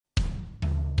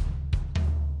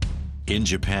In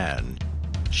Japan,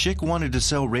 Schick wanted to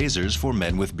sell razors for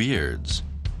men with beards,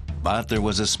 but there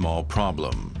was a small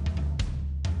problem.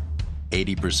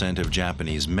 80% of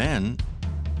Japanese men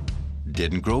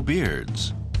didn't grow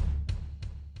beards.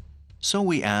 So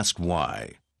we asked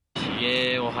why. ひ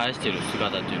げを生やしている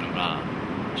姿というのが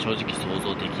正直想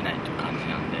像できないという感じ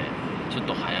なんで、ちょっ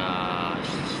と生や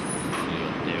す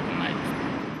予定はないで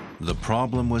す。The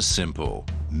problem was simple.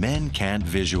 Men can't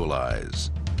visualize.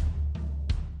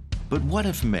 But what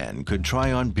if men could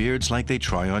try on beards like they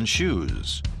try on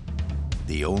shoes?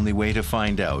 The only way to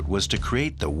find out was to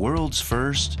create the world's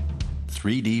first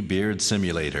 3D beard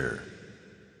simulator.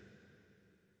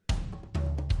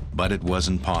 But it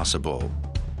wasn't possible.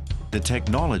 The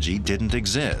technology didn't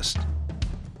exist.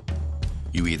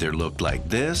 You either looked like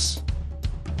this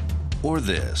or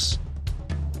this.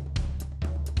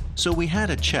 So we had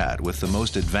a chat with the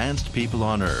most advanced people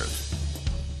on Earth.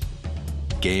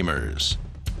 Gamers.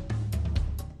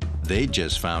 They'd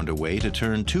just found a way to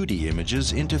turn 2D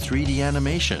images into 3D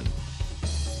animation.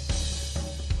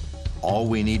 All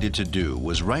we needed to do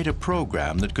was write a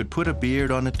program that could put a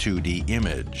beard on a 2D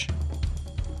image.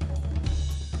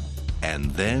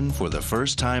 And then, for the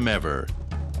first time ever,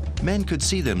 men could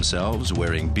see themselves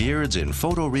wearing beards in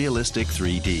photorealistic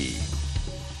 3D.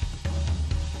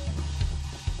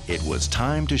 It was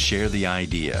time to share the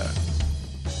idea.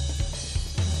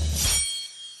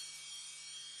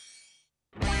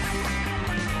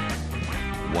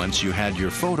 Once you had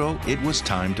your photo, it was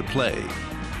time to play.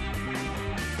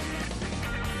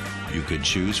 You could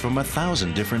choose from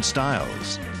 1,000 different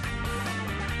styles.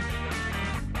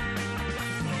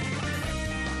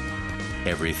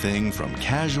 Everything from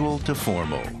casual to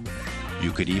formal.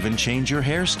 You could even change your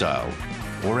hairstyle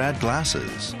or add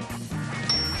glasses.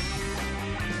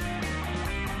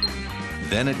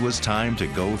 Then it was time to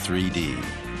go 3D.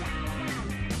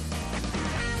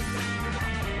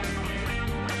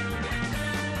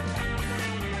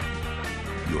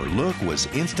 Your look was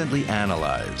instantly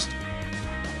analyzed.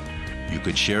 You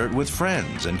could share it with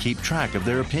friends and keep track of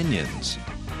their opinions.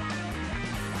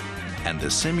 And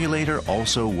the simulator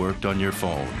also worked on your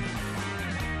phone.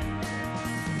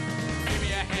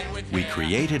 We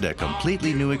created a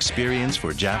completely new experience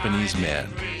for Japanese men.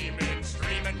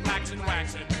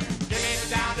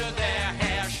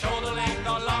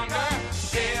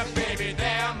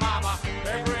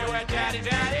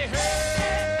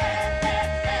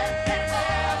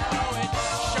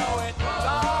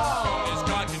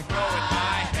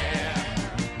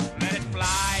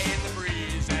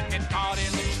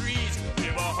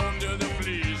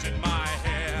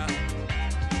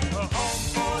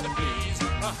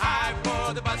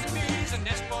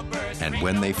 And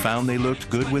when they found they looked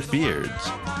good with beards,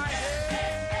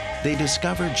 they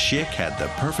discovered Schick had the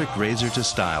perfect razor to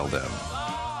style them.